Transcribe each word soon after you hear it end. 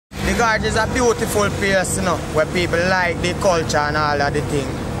Gorge is a beautiful place, you know, where people like the culture and all of the thing.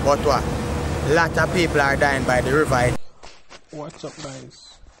 But what? A lot of people are dying by the river. What's up,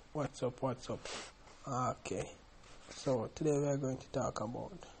 guys? What's up? Okay. So today we are going to talk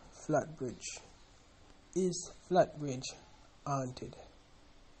about Flatbridge. Is Flatbridge haunted?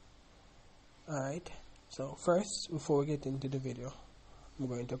 Alright. So first, before we get into the video, I'm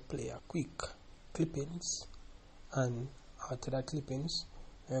going to play a quick clippings, and after that clippings,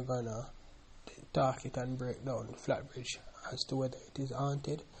 we're gonna talk it and break down Flatbridge as to whether it is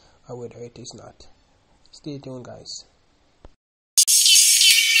haunted or whether it is not. Stay tuned, guys.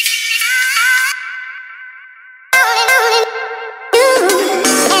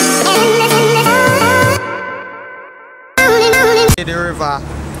 The river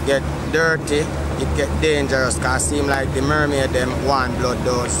get dirty, it get dangerous, cause it seem like the mermaid them want blood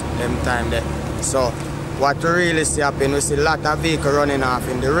those them time there. So what we really see happen, we see a lot of vehicles running off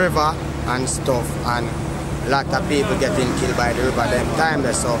in the river and stuff, and a lot of people getting killed by the river them time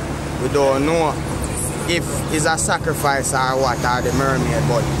there. So we don't know if it's a sacrifice or what, or the mermaid,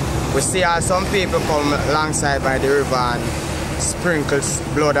 but we see how some people come alongside by the river and sprinkles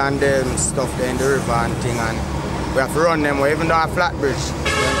blood on them stuff there in the river and thing, and we have to run them away. Even though a Flatbridge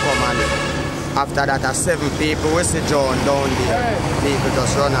then come, and after that 7 people we see John down there, people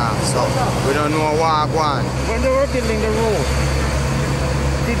just run off, so we don't know what go on. When they were building the road,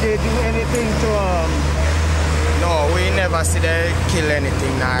 did they do anything to No, we never see they kill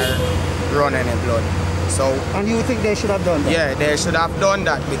anything or run any blood. So, and you think they should have done that? Yeah, they should have done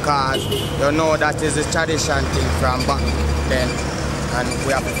that, because you know that is a tradition thing from back then, and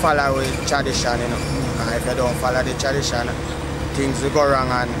we have to follow the tradition, you know. And if you don't follow the tradition, things will go wrong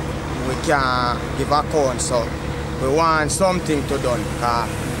and we can't give account. So we want something to done.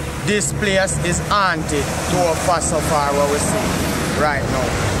 This place is haunted so far where we see right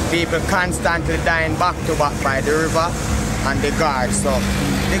now. People constantly dying back to back by the river and the Gorge. So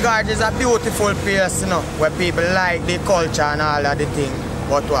the Gorge is a beautiful place, you know, where people like the culture and all of the thing.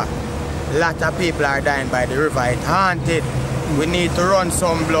 But what? A lot of people are dying by the river. It's haunted. We need to run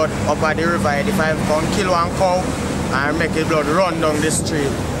some blood up at the river. If I come kill one cow and make the blood run down the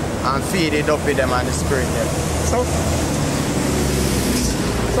street and feed it up with them and the spirit them.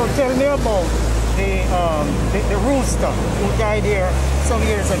 So tell me about the rooster who died here some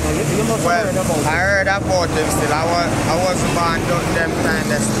years ago. You must have heard about him. I heard about him still. I wasn't born during them time,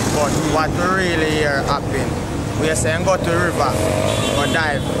 but what really here happened, we are saying go to the river, go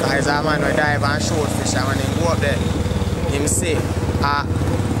dive, because a man will dive and shoot fish, and when he go up there, him see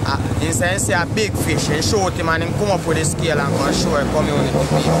a big fish, he shoot him and him come up with the scale and go show a community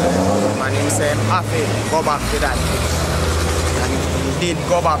people. And him say him happy go back to that fish. And he did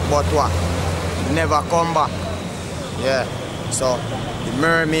go back, but what? Never come back. Yeah. So the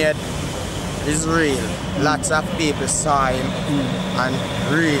mermaid is real. Lots of people saw him and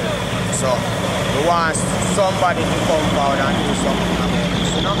real. So we want somebody to come forward and do something about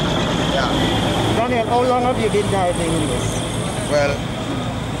this, you know? Yeah. Daniel, how long have you been diving in this? Well,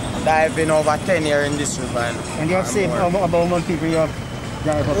 I've been over 10 years in this river. And you have saved about how many people you have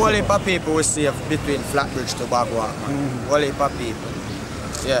dived up? Whole heap of people we save between Flatbridge to Bog Walk. Whole heap of people.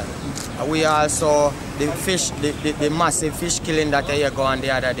 Yeah. We also, the massive fish killing that I go on the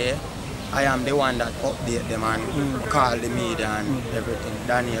other day, I am the one that update them and call the media and everything.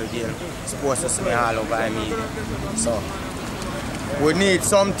 Daniel Gale supposed to see me all over the media. So we need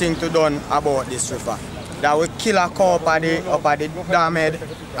something to done about this river. That we kill a cow up at the dam head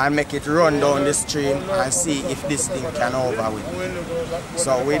and make it run down the stream and see if this thing can over with.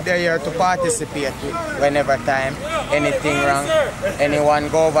 So we're there to participate whenever time anything wrong, anyone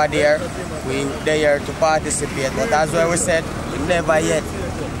go over there, we're there to participate. But as well we said, we never yet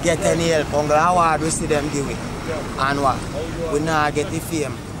get any help. On the award we see them give it. And what? We not get the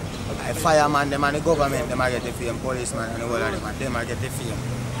fame. The fireman, them and the government, them get the fame. Policeman and the whole of them get the fame.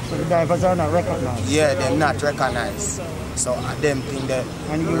 So the divers are not recognized? Yeah, they're not recognized. So them think that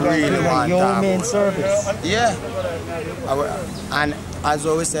and you really want your main service? Yeah. And as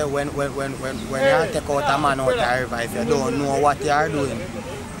always say, when you take out a man out of the river, if you don't know what you are doing,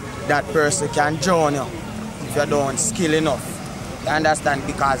 that person can drown you if you don't skill enough. You understand?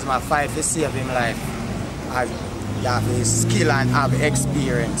 Because my fight to save him life. You have a skill and have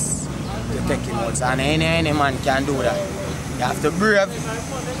experience to take him out. And any man can do that. You have to brave,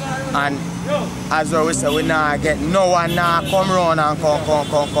 and as always say, we now get no one now come around and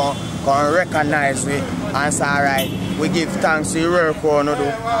come recognize we and say, alright, we give thanks to your work on do.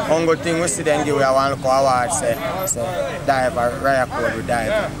 One thing we see them give we a one look award say diver, riot code we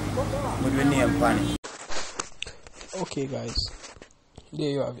dive with the name on it. Okay guys, there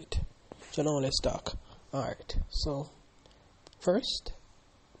you have it. So now let's talk. Alright, so first,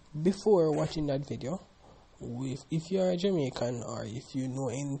 before watching that video, if you're a Jamaican or if you know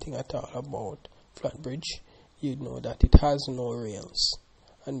anything at all about Flatbridge, you know that it has no rails.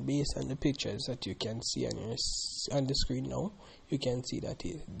 And based on the pictures that you can see on the screen now, you can see that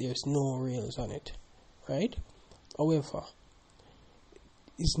there's no rails on it, right? However,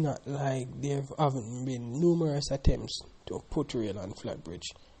 it's not like there haven't been numerous attempts to put rail on Flatbridge,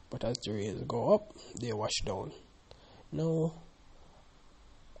 but as the rails go up, they wash down. Now,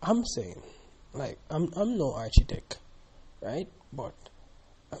 I'm saying, like, I'm no architect, right? But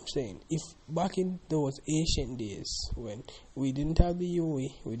I'm saying, if back in those ancient days when we didn't have the UE,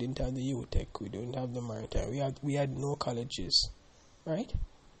 we didn't have the UTech, we didn't have the maritime, we had no colleges, right?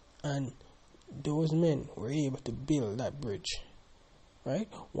 And those men were able to build that bridge, right?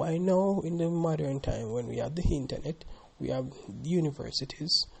 Why now in the modern time when we have the internet, we have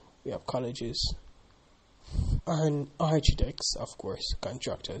universities, we have colleges, and architects, of course,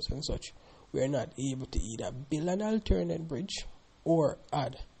 contractors and such, we are not able to either build an alternate bridge or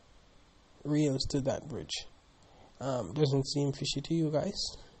add rails to that bridge? Doesn't seem fishy to you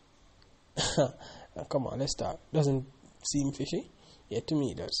guys? Come on, let's start. Doesn't seem fishy? Yeah, to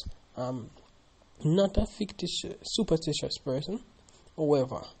me it does. Not a superstitious person.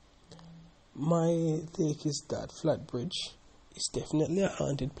 However, my take is that Flatbridge is definitely a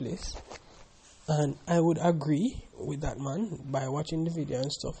haunted place. And I would agree with that man. By watching the video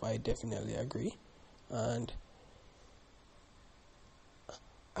and stuff, I definitely agree. And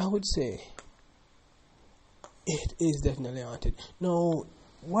I would say it is definitely haunted. Now,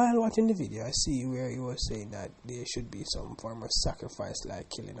 while watching the video, I see where he was saying that there should be some form of sacrifice, like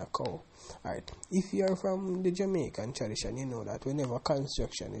killing a cow. Alright, if you're from the Jamaican tradition, you know that whenever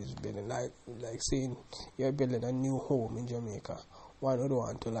construction is building, like saying you're building a new home in Jamaica, one would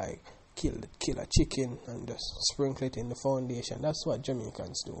want to like kill a chicken and just sprinkle it in the foundation. That's what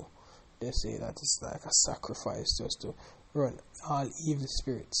Jamaicans do. They say that it's like a sacrifice just to run all evil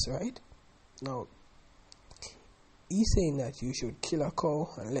spirits, right? Now, he's saying that you should kill a cow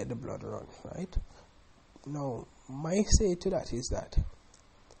and let the blood run, right? Now, my say to that is that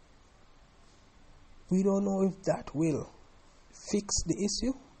we don't know if that will fix the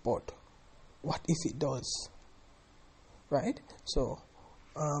issue, but what if it does, right? So,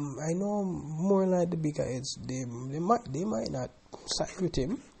 I know more like the bigger heads, they might not side with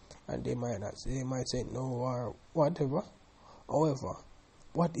him, and they might say no or whatever. However,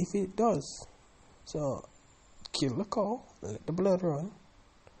 what if it does? So, kill the cow, let the blood run.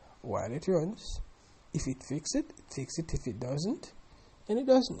 While it runs, if it fix it, fix it. If it doesn't, then it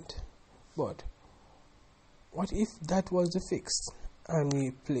doesn't. But what if that was the fix, and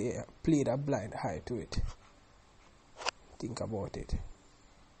we played a blind eye to it? Think about it.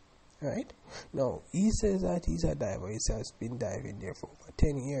 Right? Now, he says that he's a diver. He has been diving there for over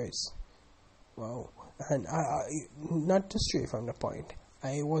 10 years. Wow. And not to stray from the point,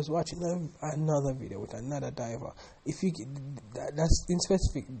 I was watching another video with another diver. If you that's in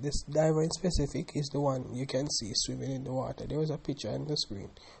specific, this diver in specific is the one you can see swimming in the water. There was a picture on the screen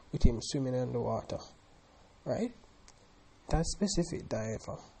with him swimming in the water, right? That specific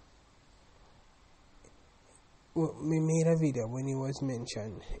diver. Well, we made a video when he was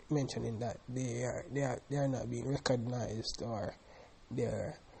mentioning that they are not being recognized, or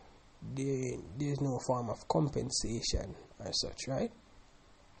there's no form of compensation as such, right?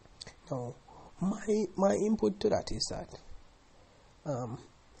 Now, my input to that is that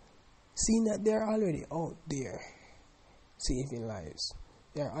seeing that they're already out there saving lives,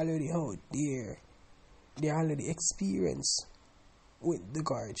 they're already out there, they already experienced with the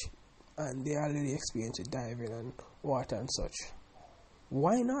gorge, and they already experienced with diving and water and such.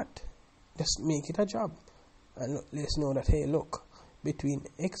 Why not just make it a job and let's know that, hey, look, between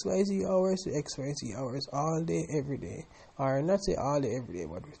XYZ hours to XYZ hours, all day, every day, or not say all day, every day,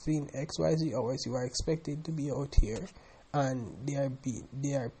 but between XYZ hours, you are expected to be out here, and they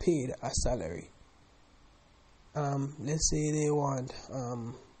are paid a salary. Let's say they want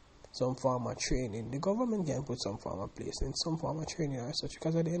some form of training. The government can put some form of place in some form of training or such,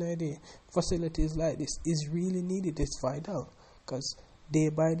 because at the end of the day, facilities like this is really needed. It's vital, because day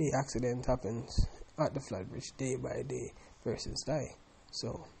by day accident happens at the Flatbridge, day by day persons die.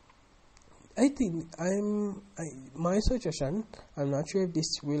 So I think my suggestion, I'm not sure if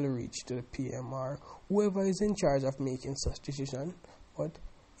this will reach to the PM or whoever is in charge of making such decision, but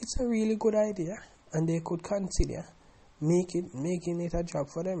it's a really good idea, and they could consider making it a job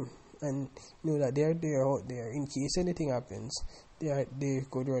for them, and know that they're there out there in case anything happens. They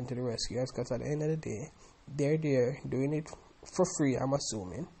could run to the rescue, because at the end of the day, they're there doing it for free, I'm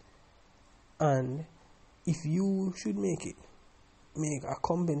assuming, And if you should make a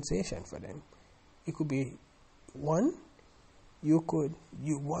compensation for them, it could be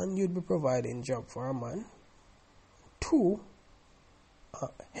you'd be providing job for a man. 2,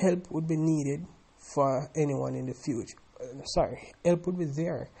 help would be needed for anyone in the future. Help would be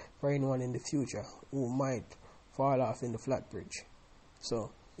there for anyone in the future who might fall off in the flat bridge.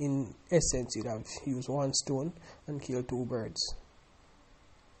 So, in essence, you'd have used 1 stone and kill 2 birds.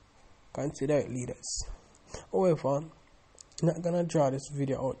 Consider it, leaders. However, I'm not gonna draw this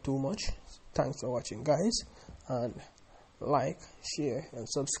video out too much. Thanks for watching, guys, and like, share, and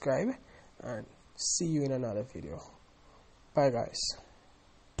subscribe, and see you in another video. Bye, guys.